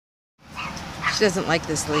doesn't like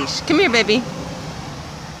this leash. Come here, baby.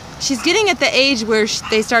 She's getting at the age where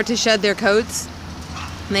they start to shed their coats.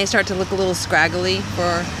 And they start to look a little scraggly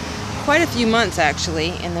for quite a few months, actually.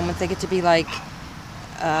 And then once they get to be like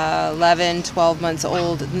 11, 12 months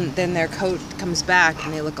old, then their coat comes back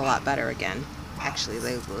and they look a lot better again. Actually,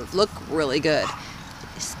 they look really good.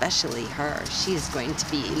 Especially her. She's going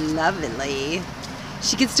to be lovely.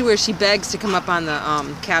 She gets to where she begs to come up on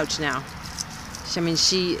the couch now.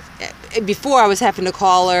 Before I was having to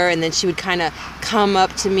call her, and then she would kind of come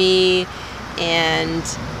up to me and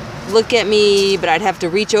look at me, but I'd have to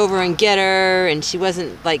reach over and get her, and she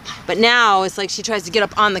wasn't like, but now it's like she tries to get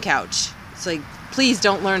up on the couch. It's like, please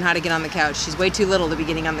don't learn how to get on the couch. She's way too little to be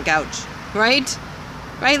getting on the couch. Right?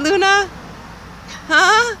 Right, Luna?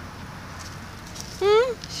 Huh?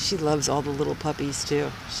 She loves all the little puppies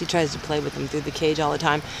too. She tries to play with them through the cage all the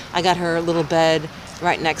time. I got her a little bed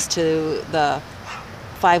right next to the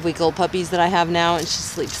 5-week-old puppies that I have now, and she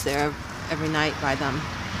sleeps there every night by them.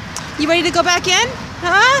 You ready to go back in?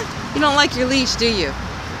 Huh? You don't like your leash, do you?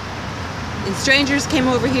 And strangers came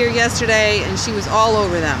over here yesterday, and she was all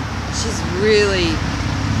over them. She's really,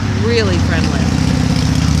 really friendly.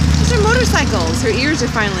 These are motorcycles. Her ears are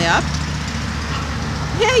finally up.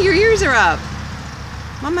 Yeah, your ears are up.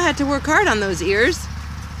 Mama had to work hard on those ears.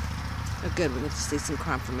 Oh, good. We'll get to see some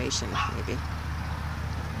confirmation, maybe.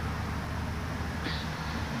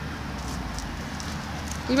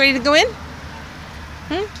 You ready to go in?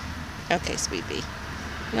 Okay, sweet bee.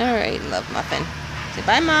 All right, love muffin. Say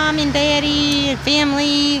bye, Mom and Daddy and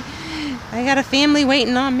family. I got a family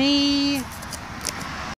waiting on me.